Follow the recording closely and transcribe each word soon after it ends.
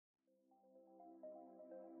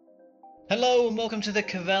Hello and welcome to the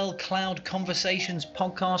Cavell Cloud Conversations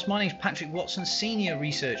podcast. My name is Patrick Watson, Senior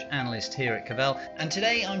Research Analyst here at Cavell, and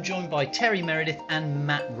today I'm joined by Terry Meredith and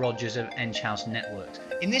Matt Rogers of Enghouse Networks.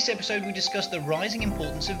 In this episode we discuss the rising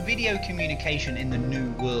importance of video communication in the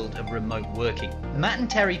new world of remote working. Matt and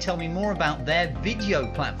Terry tell me more about their video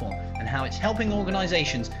platform and how it's helping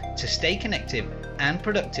organisations to stay connected and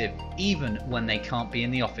productive even when they can't be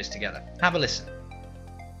in the office together. Have a listen.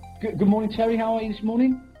 Good morning, Terry. How are you this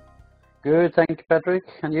morning? Good, thank you, Patrick.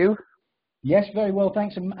 And you? Yes, very well,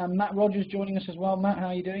 thanks. And Matt Rogers joining us as well. Matt, how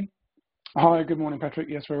are you doing? Hi, good morning, Patrick.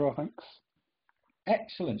 Yes, very well, thanks.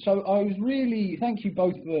 Excellent. So I was really, thank you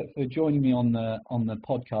both for joining me on the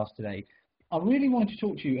podcast today. I really wanted to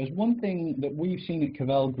talk to you as one thing that we've seen at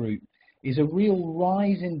Cavell Group is a real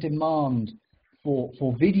rise in demand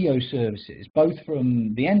for video services, both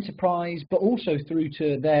from the enterprise, but also through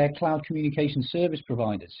to their cloud communication service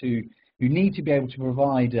providers who need to be able to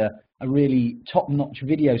provide a really top-notch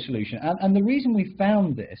video solution. And the reason we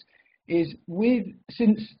found this is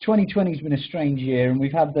since 2020 has been a strange year and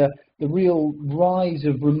we've had the real rise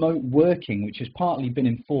of remote working, which has partly been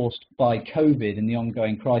enforced by COVID and the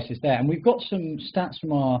ongoing crisis there. And we've got some stats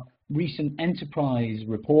from our recent enterprise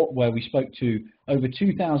report where we spoke to over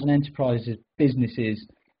 2,000 enterprises, businesses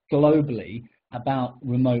globally about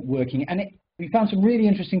remote working. And we found some really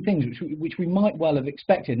interesting things which we might well have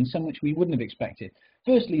expected and some which we wouldn't have expected.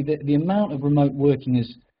 Firstly, the amount of remote working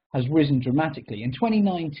has risen dramatically. In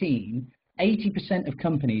 2019, 80% of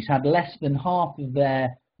companies had less than half of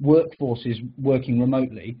their workforces working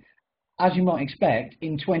remotely. As you might expect,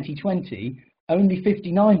 in 2020, only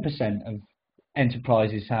 59% of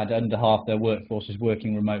enterprises had under half their workforces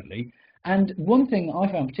working remotely. And one thing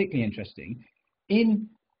I found particularly interesting, in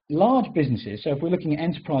large businesses, so if we're looking at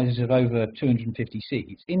enterprises of over 250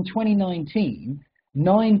 seats, in 2019,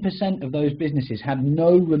 9% of those businesses had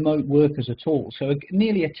no remote workers at all. So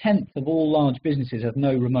nearly a tenth of all large businesses have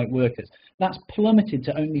no remote workers. That's plummeted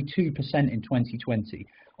to only 2% in 2020,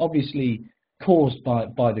 obviously caused by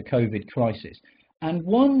the COVID crisis. And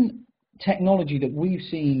one technology that we've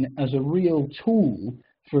seen as a real tool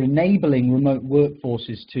for enabling remote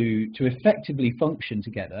workforces to effectively function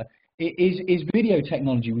together is video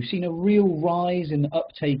technology. We've seen a real rise in the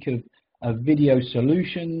uptake of video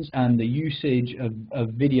solutions and the usage of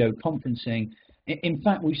video conferencing. In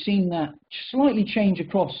fact, we've seen that slightly change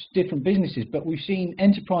across different businesses, but we've seen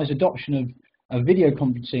enterprise adoption of video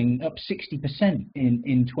conferencing up 60%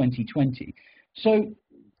 in 2020. So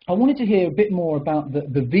I wanted to hear a bit more about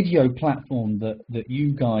the video platform that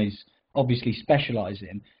you guys obviously specialize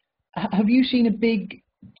in. Have you seen a big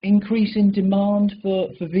increase in demand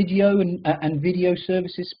for video and video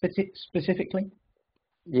services specifically?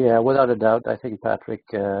 Yeah, without a doubt. I think, Patrick,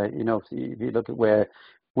 if you look at where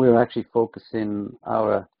we're actually focusing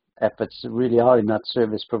our efforts, really are in that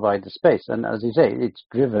service provider space. And as you say, it's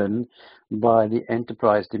driven by the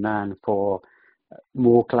enterprise demand for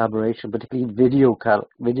more collaboration, particularly video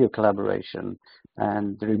collaboration.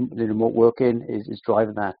 And the remote working is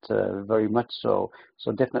driving that very much so.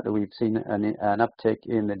 So definitely we've seen an uptick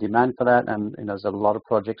in the demand for that. And there's a lot of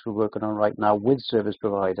projects we're working on right now with service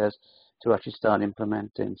providers to actually start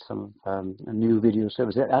implementing some new video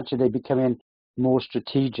services. Actually, they're becoming more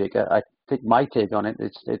strategic. I think my take on it,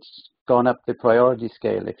 it's gone up the priority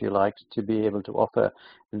scale, if you like, to be able to offer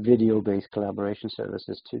video-based collaboration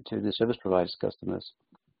services to the service providers' customers.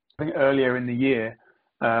 I think earlier in the year,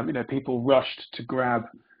 people rushed to grab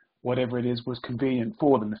whatever it is was convenient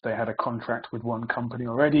for them. If they had a contract with one company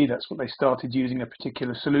already, that's what they started using, a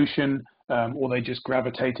particular solution, or they just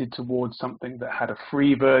gravitated towards something that had a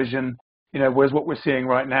free version. Whereas what we're seeing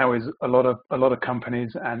right now is a lot of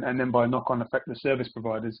companies, and then by knock-on effect, the service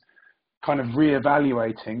providers, kind of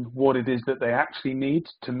reevaluating what it is that they actually need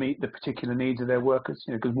to meet the particular needs of their workers.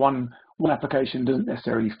 Because one application doesn't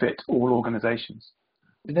necessarily fit all organizations.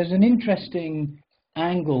 There's an interesting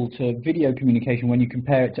angle to video communication when you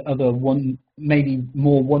compare it to other maybe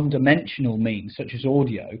more one-dimensional means, such as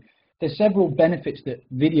audio. There's several benefits that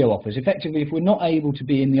video offers. Effectively, if we're not able to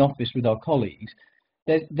be in the office with our colleagues,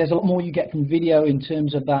 there's a lot more you get from video in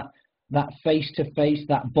terms of that face-to-face,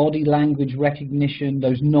 that body language recognition,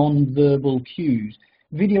 those non-verbal cues.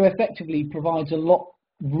 Video effectively provides a lot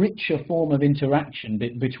richer form of interaction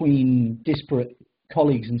between disparate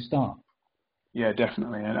colleagues and staff. Yeah,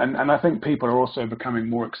 definitely. And I think people are also becoming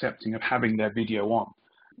more accepting of having their video on.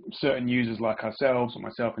 Certain users like ourselves, or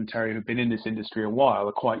myself and Terry, who've been in this industry a while,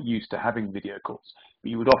 are quite used to having video calls. But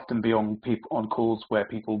you would often be on calls where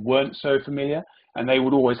people weren't so familiar, and they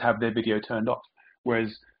would always have their video turned off.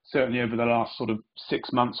 Whereas certainly over the last sort of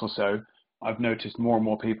 6 months or so, I've noticed more and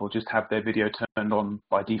more people just have their video turned on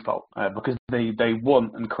by default because they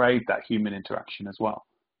want and crave that human interaction as well.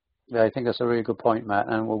 Yeah, I think that's a really good point, Matt.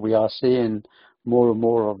 And we are seeing more and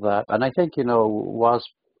more of that. And I think, whilst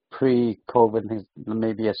pre-COVID, things,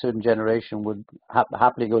 maybe a certain generation would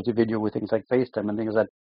happily go to video with things like FaceTime and things that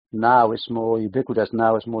now it's more ubiquitous.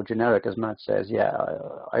 Now it's more generic, as Matt says. Yeah,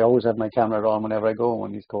 I always have my camera on whenever I go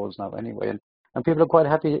on these calls now anyway. And people are quite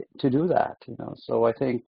happy to do that, So I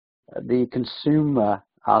think the consumer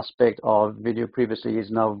aspect of video previously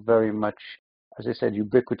is now very much, as I said,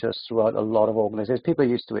 ubiquitous throughout a lot of organizations. People are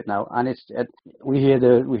used to it now, and we hear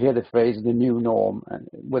the phrase the new norm, and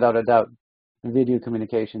without a doubt, video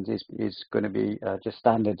communications is going to be just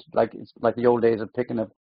standard. Like the old days of picking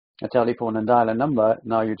up a telephone and dial a number.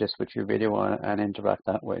 Now you just switch your video on and interact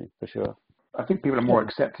that way, for sure. I think people are more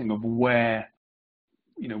accepting of where,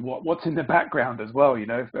 what's in the background as well.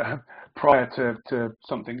 Prior to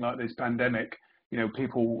something like this pandemic,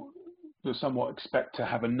 people will somewhat expect to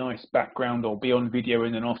have a nice background or be on video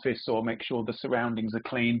in an office or make sure the surroundings are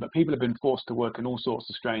clean. But people have been forced to work in all sorts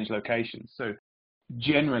of strange locations. So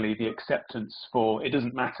generally the acceptance for it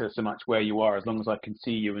doesn't matter so much where you are as long as I can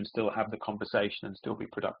see you and still have the conversation and still be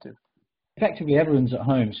productive. Effectively, everyone's at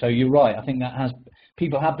home, so you're right. I think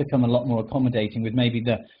people have become a lot more accommodating with maybe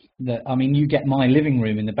I mean, you get my living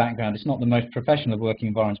room in the background. It's not the most professional of working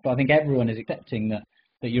environments, but I think everyone is accepting that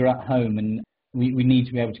you're at home and we need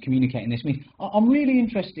to be able to communicate in this. I mean, I'm really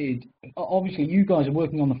interested. Obviously, you guys are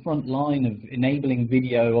working on the front line of enabling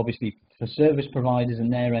video, obviously, for service providers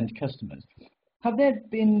and their end customers. Have there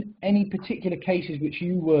been any particular cases which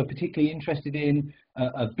you were particularly interested in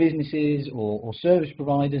of businesses or service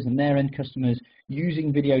providers and their end customers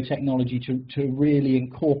using video technology to really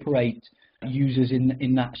incorporate users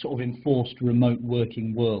in that sort of enforced remote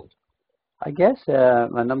working world? I guess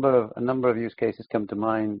a number of use cases come to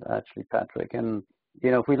mind, actually, Patrick. And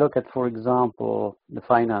if we look at, for example, the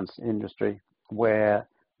finance industry, where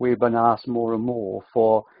we've been asked more and more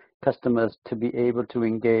for customers to be able to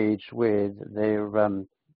engage with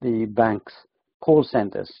the bank's call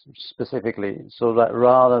centers specifically, so that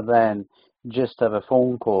rather than just have a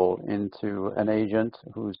phone call into an agent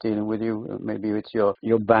who's dealing with you, maybe it's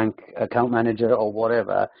your bank account manager or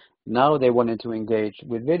whatever, now they wanted to engage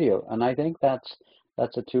with video. And I think that's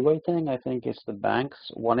a two-way thing. I think it's the banks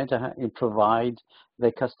wanting to provide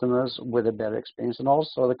their customers with a better experience, and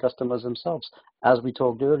also the customers themselves. As we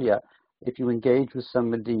talked earlier, if you engage with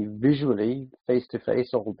somebody visually,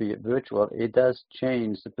 face-to-face, albeit virtual, it does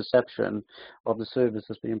change the perception of the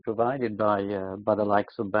services being provided by the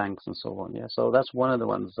likes of banks and so on. Yeah, so that's one of the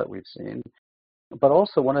ones that we've seen. But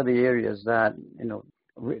also one of the areas that,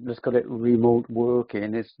 let's call it remote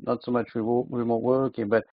working. It's not so much remote working,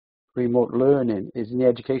 but remote learning is in the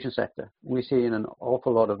education sector. We're seeing an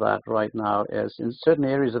awful lot of that right now, as in certain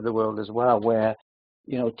areas of the world as well, where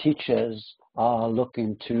teachers are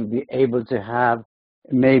looking to be able to have,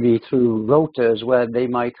 maybe through rotas, where they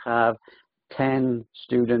might have 10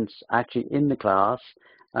 students actually in the class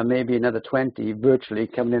and maybe another 20 virtually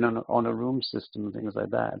coming in on a room system and things like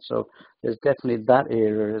that. So there's definitely that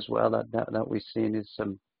area as well that we've seen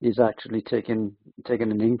is actually taking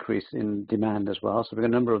an increase in demand as well. So we've got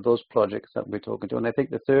a number of those projects that we're talking to. And I think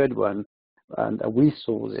the third one, and we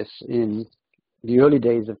saw this in the early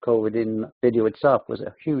days of COVID in video itself, was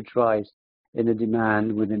a huge rise in the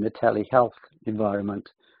demand within the telehealth environment.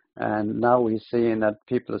 And now we're seeing that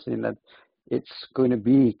people are seeing that it's going to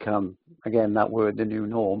become, again, that word, the new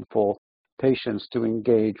norm for patients to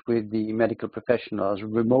engage with the medical professionals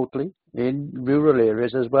remotely in rural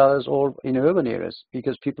areas as well as all in urban areas,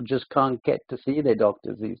 because people just can't get to see their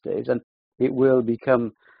doctors these days. And it will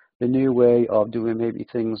become the new way of doing maybe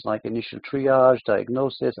things like initial triage,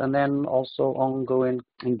 diagnosis, and then also ongoing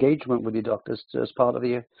engagement with the doctors as part of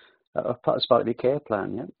the care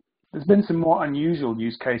plan. Yeah. There's been some more unusual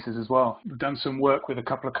use cases as well. We've done some work with a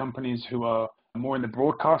couple of companies who are more in the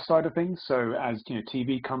broadcast side of things. So as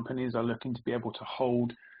TV companies are looking to be able to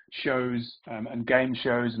hold shows and game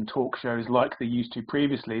shows and talk shows like they used to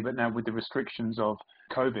previously, but now with the restrictions of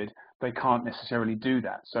COVID, they can't necessarily do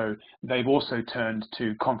that. So they've also turned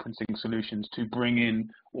to conferencing solutions to bring in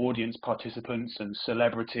audience participants and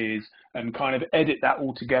celebrities and kind of edit that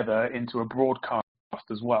all together into a broadcast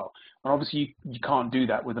as well. And obviously you can't do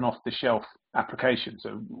that with an off-the-shelf application.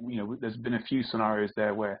 So, there's been a few scenarios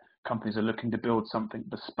there where companies are looking to build something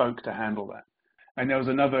bespoke to handle that. And there was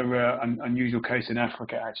another unusual case in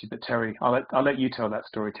Africa, actually, but Terry, I'll let you tell that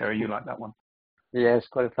story, Terry. You like that one. Yeah, it's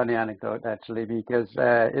quite a funny anecdote, actually, because,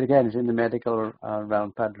 again, it's in the medical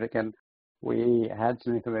realm, Patrick, and we had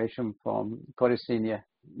some information from quite a senior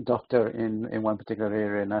doctor in one particular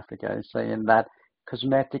area in Africa is saying that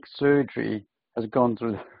cosmetic surgery has gone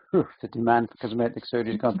through the roof. The demand for cosmetic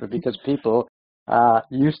surgery has gone through because people are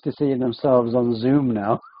used to seeing themselves on Zoom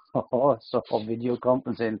now or video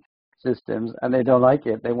conferencing systems, and they don't like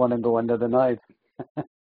it. They want to go under the knife.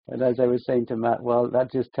 And as I was saying to Matt, well,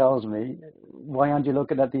 that just tells me, why aren't you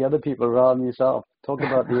looking at the other people rather than yourself? Talk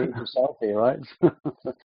about the age of selfie, right?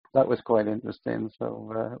 That was quite interesting.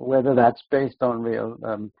 So whether that's based on real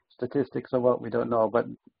statistics or what, we don't know. But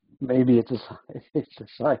maybe it's a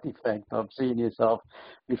side effect of seeing yourself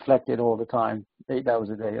reflected all the time, 8 hours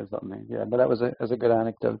a day or something. Yeah, but that was a good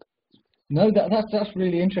anecdote. No, that's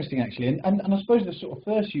really interesting, actually. And I suppose the sort of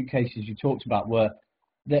first few cases you talked about were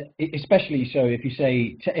that, especially so if you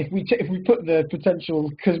say, if we put the potential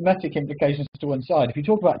cosmetic implications to one side, if you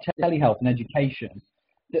talk about telehealth and education,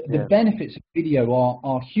 the benefits of video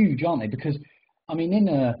are huge, aren't they? Because, I mean,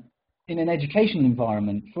 in an educational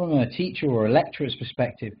environment, from a teacher or a lecturer's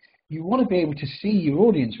perspective, you want to be able to see your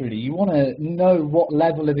audience, really. You want to know what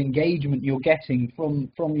level of engagement you're getting from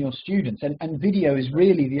your students. And video is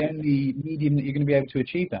really the only medium that you're going to be able to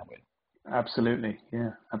achieve that with. Absolutely.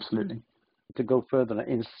 Yeah, absolutely. To go further,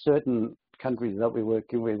 in certain countries that we're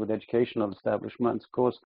working with educational establishments, of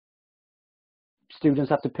course, students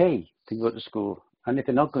have to pay to go to school. And if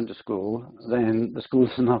they're not going to school, then the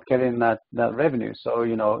schools are not getting that revenue.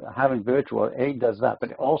 So, having virtual aid does that,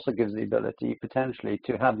 but it also gives the ability potentially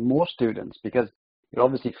to have more students, because you're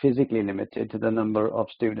obviously physically limited to the number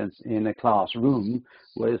of students in a classroom.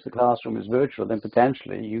 Whereas the classroom is virtual, then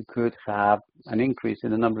potentially you could have an increase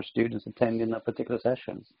in the number of students attending a particular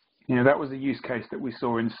session. That was a use case that we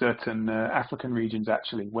saw in certain African regions,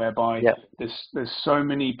 actually, whereby there's so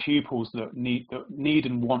many pupils that need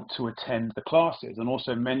and want to attend the classes, and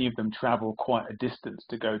also many of them travel quite a distance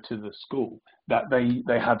to go to the school, that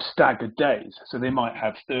they have staggered days. So they might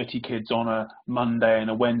have 30 kids on a Monday and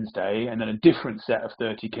a Wednesday, and then a different set of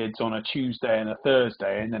 30 kids on a Tuesday and a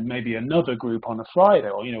Thursday, and then maybe another group on a Friday,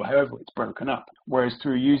 or however it's broken up. Whereas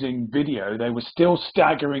through using video, they were still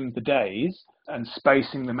staggering the days and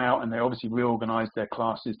spacing them out, and they obviously reorganized their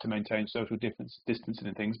classes to maintain social distancing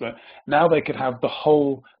and things. But now they could have the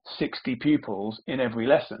whole 60 pupils in every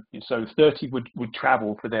lesson. So 30 would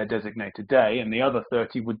travel for their designated day, and the other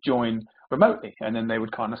 30 would join remotely, and then they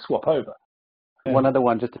would kind of swap over. One other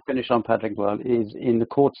one, just to finish on, Patrick, is in the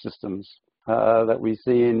court systems that we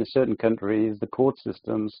see in certain countries, the court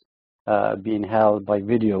systems being held by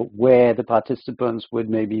video, where the participants would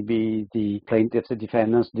maybe be the plaintiffs, the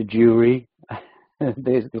defendants, the jury,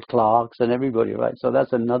 there's the clerks and everybody, right? So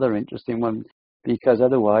that's another interesting one, because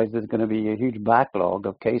otherwise there's going to be a huge backlog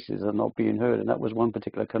of cases that are not being heard. And that was one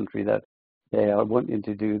particular country that they are wanting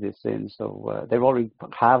to do this in. So they already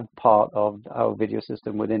have part of our video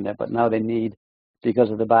system within there, but now they need,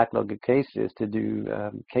 because of the backlog of cases, to do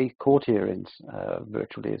court hearings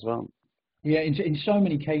virtually as well. Yeah, in so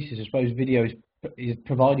many cases, I suppose video is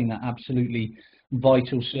providing that absolutely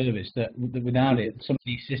vital service that without it, some of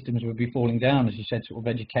these systems would be falling down, as you said, sort of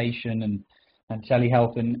education and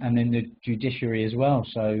telehealth and in the judiciary as well.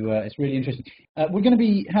 So it's really interesting. We're going to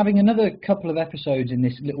be having another couple of episodes in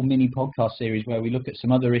this little mini podcast series where we look at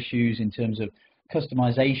some other issues in terms of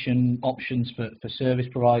customization options for service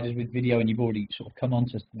providers with video, and you've already sort of come on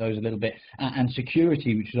to those a little bit, and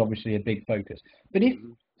security, which is obviously a big focus. But if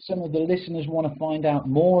some of the listeners want to find out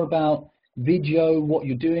more about video, what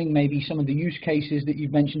you're doing, maybe some of the use cases that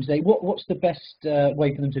you've mentioned today, what's the best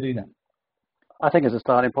way for them to do that? I think as a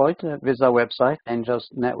starting point, visit our website,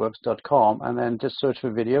 enjustnetworks.com, and then just search for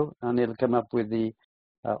video, and it'll come up with the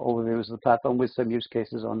overviews of the platform with some use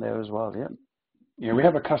cases on there as well. Yeah, we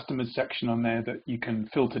have a customers section on there that you can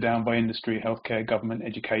filter down by industry, healthcare, government,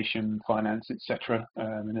 education, finance, etc.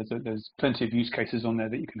 And there's plenty of use cases on there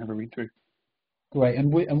that you can have a read through. Great,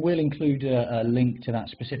 and we'll include a link to that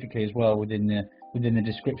specifically as well within the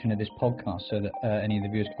description of this podcast, so that any of the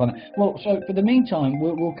viewers can find it. Well, so for the meantime,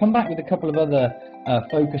 we'll come back with a couple of other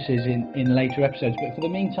focuses in later episodes. But for the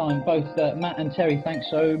meantime, both Matt and Terry, thanks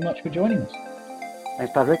so much for joining us.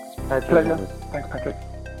 Thanks, Patrick. Pleasure. Thanks, Patrick.